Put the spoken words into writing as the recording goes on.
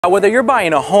Whether you're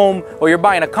buying a home or you're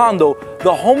buying a condo,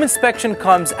 the home inspection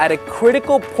comes at a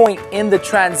critical point in the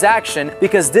transaction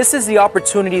because this is the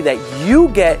opportunity that you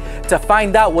get to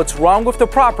find out what's wrong with the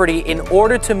property in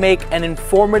order to make an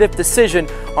informative decision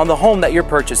on the home that you're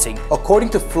purchasing. According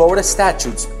to Florida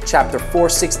statutes, chapter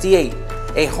 468,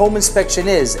 a home inspection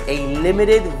is a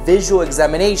limited visual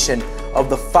examination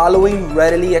of the following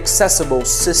readily accessible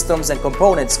systems and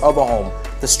components of a home: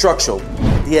 the structural,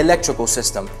 the electrical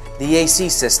system, the AC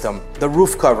system, the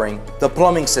roof covering, the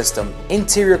plumbing system,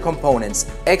 interior components,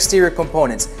 exterior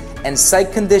components, and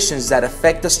site conditions that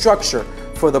affect the structure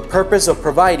for the purpose of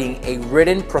providing a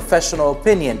written professional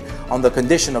opinion on the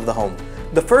condition of the home.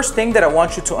 The first thing that I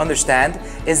want you to understand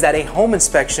is that a home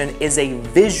inspection is a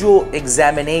visual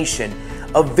examination.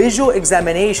 A visual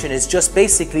examination is just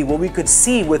basically what we could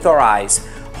see with our eyes.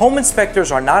 Home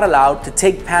inspectors are not allowed to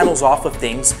take panels off of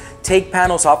things, take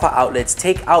panels off of outlets,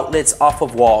 take outlets off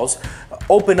of walls,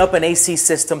 open up an AC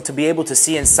system to be able to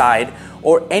see inside,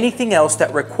 or anything else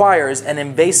that requires an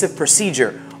invasive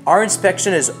procedure. Our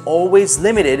inspection is always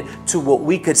limited to what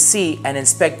we could see and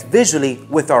inspect visually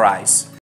with our eyes.